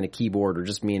just me and a keyboard, or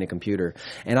just me and a computer,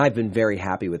 and I've been very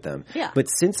happy with them. Yeah. But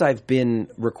since I've been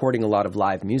recording a lot of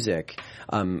live music,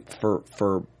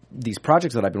 for these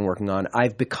projects that I've been working on,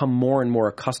 I've become more and more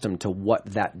accustomed to what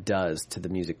that does to the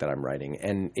music that I'm writing,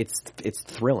 and it's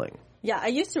thrilling. Yeah, I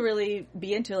used to really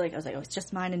be into I was like, oh, it's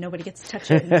just mine and nobody gets to touch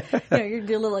it. And, you're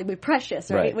a little like, be precious,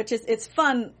 right? Right. Which is, it's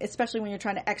fun, especially when you're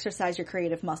trying to exercise your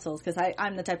creative muscles, because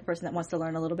I'm the type of person that wants to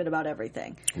learn a little bit about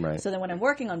everything. Right. So then when I'm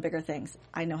working on bigger things,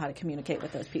 I know how to communicate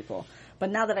with those people. But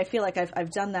now that I feel like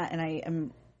I've done that, and I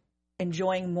am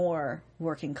enjoying more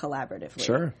working collaboratively.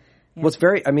 Sure. Well, it's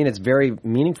very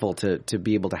meaningful to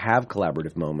be able to have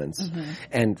collaborative moments,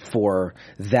 and for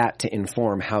that to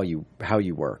inform how you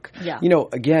work. Yeah.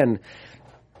 Again,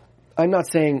 I'm not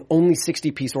saying only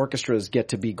 60-piece orchestras get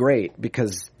to be great,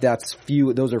 because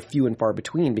those are few and far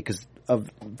between because of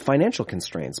financial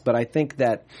constraints. But I think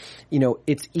that,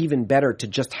 it's even better to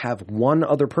just have one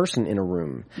other person in a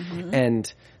room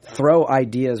and throw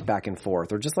ideas back and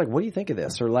forth, or just like, what do you think of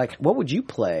this? Or like, what would you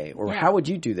play? Or how would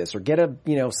you do this? Or get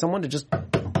someone to just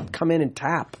come in and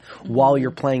tap while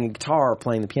you're playing a guitar or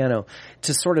playing the piano,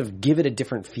 to sort of give it a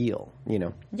different feel,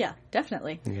 Yeah,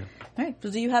 definitely. Yeah. All right.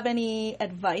 So do you have any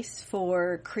advice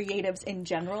for creatives in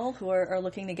general who are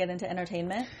looking to get into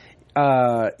entertainment?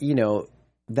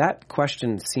 That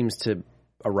question seems to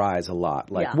arise a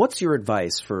lot. Like, what's your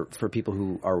advice for people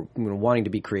who are wanting to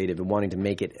be creative and wanting to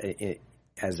make it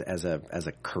as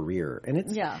a career? And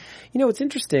it's it's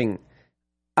interesting.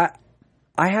 I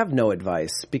have no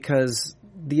advice, because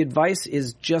the advice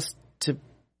is just to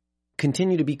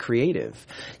continue to be creative.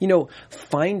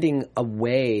 Finding a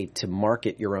way to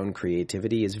market your own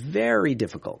creativity is very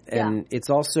difficult, and it's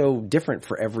also different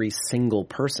for every single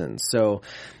person. So,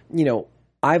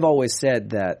 I've always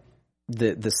said that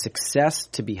the success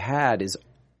to be had is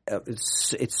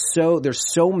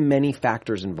there's so many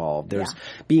factors involved. There's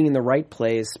being in the right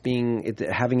place,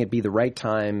 having it be the right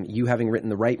time, you having written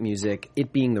the right music,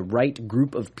 it being the right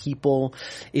group of people,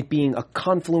 it being a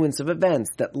confluence of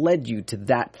events that led you to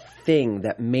that thing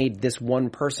that made this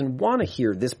one person want to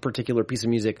hear this particular piece of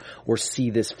music, or see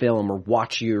this film, or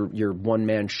watch your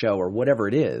one-man show, or whatever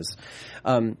it is.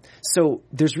 So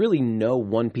there's really no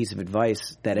one piece of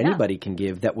advice that anybody can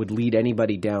give that would lead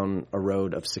anybody down a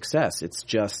road of success. It's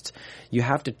just, you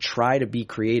have to try to be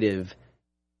creative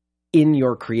in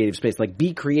your creative space. Like,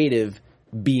 be creative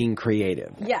being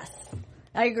creative. Yes,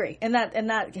 I agree. And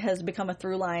that has become a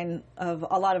through line of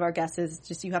a lot of our guests, is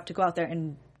just, you have to go out there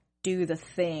and do the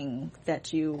thing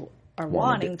that you are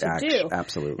wanting to do.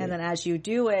 Absolutely. And then as you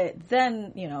do it,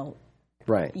 then,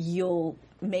 right, you'll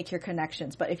make your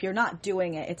connections. But if you're not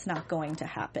doing it, it's not going to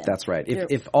happen. That's right.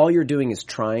 If all you're doing is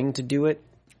trying to do it,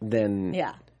 then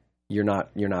you're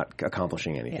not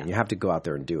accomplishing anything. Yeah. You have to go out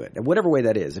there and do it. And whatever way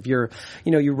that is. If you're,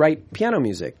 you write piano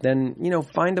music, then,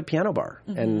 find a piano bar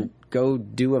and go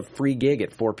do a free gig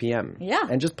at 4 p.m. Yeah.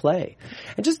 And just play.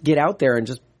 And just get out there and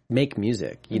just make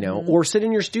music, or sit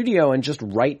in your studio and just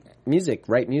write music.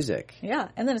 Yeah.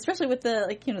 And then especially with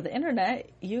the the internet,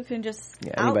 you can just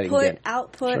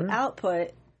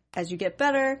output as you get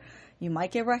better. You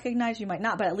might get recognized, you might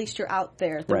not, but at least you're out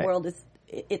there. The world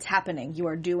it's happening. You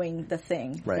are doing the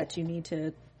thing that you need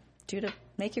to do to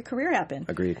make your career happen.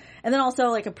 Agreed. And then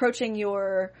also approaching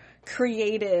your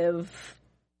creative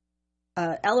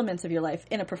elements of your life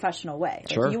in a professional way.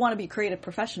 Sure. If you want to be creative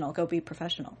professional, go be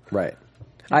professional. Right.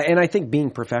 And I think being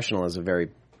professional is a very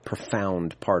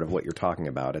profound part of what you're talking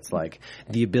about. It's like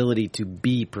the ability to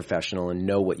be professional and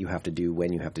know what you have to do,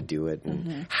 when you have to do it,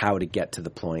 and how to get to the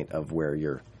point of where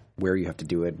you have to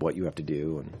do it, what you have to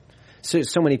do. And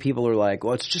so many people are like,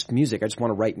 well, it's just music. I just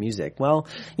want to write music. Well,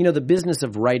 the business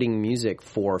of writing music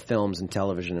for films and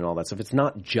television and all that stuff, it's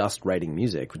not just writing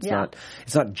music. It's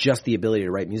not just the ability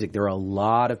to write music. There are a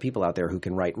lot of people out there who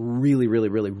can write really, really,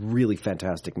 really, really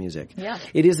fantastic music. Yeah.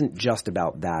 It isn't just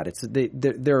about that.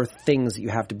 There are things that you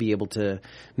have to be able to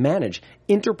manage.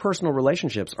 Interpersonal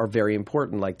relationships are very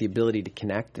important, like the ability to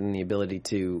connect and the ability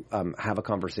to have a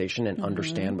conversation and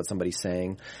understand what somebody's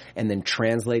saying, and then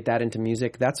translate that into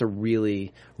music. That's a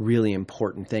really, really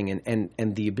important thing.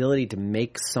 And the ability to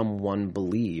make someone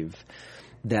believe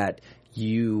that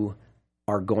you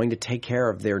are going to take care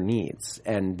of their needs,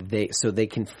 and so they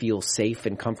can feel safe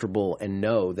and comfortable and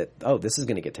know that, oh, this is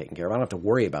going to get taken care of. I don't have to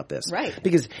worry about this. Right.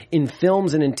 Because in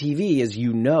films and in TV, as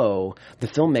you know, the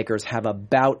filmmakers have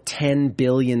about 10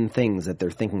 billion things that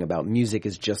they're thinking about. Music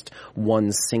is just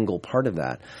one single part of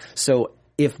that. So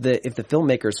if the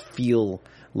filmmakers feel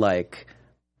like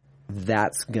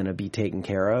that's going to be taken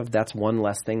care of, that's one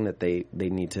less thing that they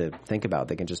need to think about.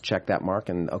 They can just check that mark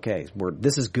and, okay,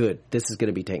 this is good. This is going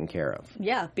to be taken care of.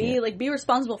 Yeah, be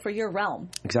responsible for your realm.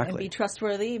 Exactly. And be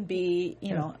trustworthy,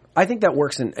 you know. I think that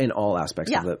works in all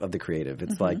aspects of the creative.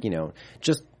 It's like,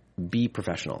 just be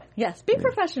professional. Yes, be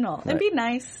professional and be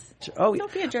nice. Oh,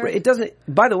 don't be a jerk. It doesn't.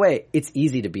 By the way, it's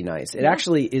easy to be nice. It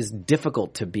actually is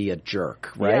difficult to be a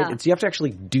jerk, right? Yeah. You have to actually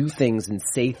do things and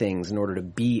say things in order to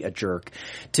be a jerk.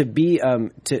 To be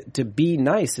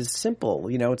nice is simple.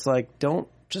 It's like don't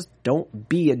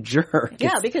be a jerk.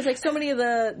 Yeah, because like so many of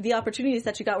the opportunities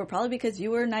that you got were probably because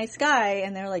you were a nice guy,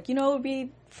 and they're like, it would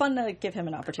be fun to give him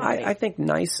an opportunity. I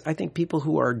think people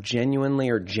who are genuinely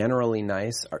or generally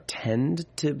nice tend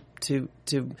to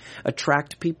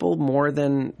attract people more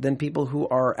than people who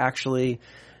are actually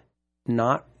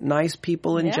not nice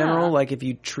people in general. Like if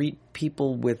you treat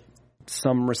people with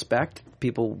some respect,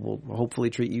 people will hopefully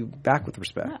treat you back with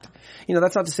respect. Yeah.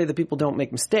 That's not to say that people don't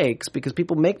make mistakes, because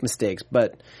people make mistakes,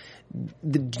 but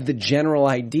the general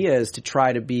idea is to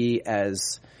try to be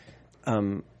as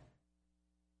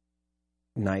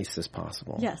nice as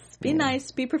possible. Yes. Be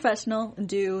nice, be professional, and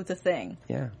do the thing.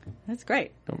 Yeah. That's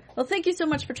great. Well, thank you so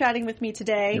much for chatting with me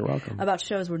today. You're welcome. About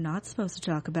shows we're not supposed to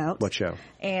talk about. What show?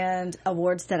 And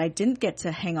awards that I didn't get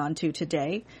to hang on to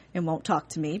today and won't talk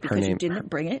to me because you didn't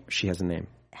bring it. She has a name.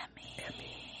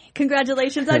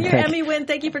 Congratulations on your Emmy win.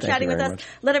 Thank you for chatting with us. Much.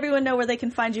 Let everyone know where they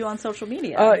can find you on social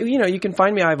media. You can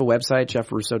find me. I have a website,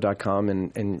 jeffrusso.com,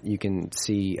 and you can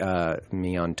see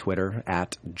me on Twitter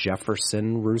at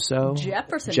Jefferson Russo.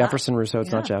 Jefferson Russo.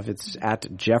 It's not Jeff. It's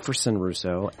at Jefferson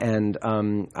Russo. And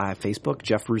Facebook,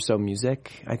 Jeff Russo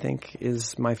Music, I think,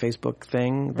 is my Facebook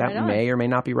thing. That may or may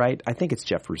not be right. I think it's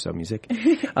Jeff Russo Music.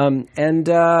 And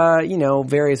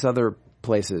various other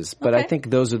places, but I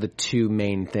think those are the two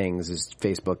main things: is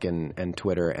Facebook and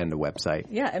Twitter and a website.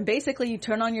 Yeah, and basically you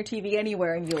turn on your TV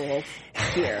anywhere and you'll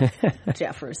hear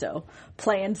Jeff Russo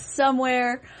playing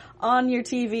somewhere on your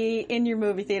TV, in your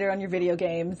movie theater, on your video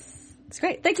games. It's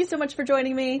great. Thank you so much for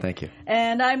joining me. Thank you.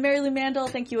 And I'm Marielou Mandl.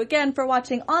 Thank you again for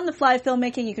watching On the Fly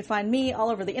Filmmaking. You can find me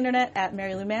all over the internet at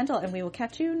Marielou Mandl, and we will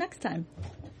catch you next time.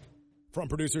 From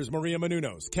producers Maria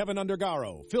Menounos, Kevin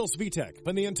Undergaro, Phil Svitek,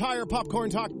 and the entire Popcorn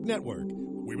Talk Network,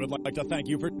 we would like to thank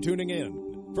you for tuning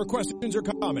in. For questions or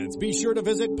comments, be sure to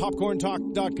visit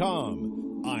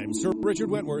popcorntalk.com. I'm Sir Richard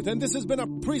Wentworth, and this has been a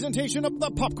presentation of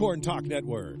the Popcorn Talk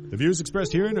Network. The views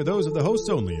expressed herein are those of the hosts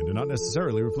only and do not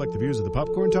necessarily reflect the views of the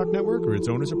Popcorn Talk Network or its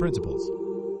owners or principals.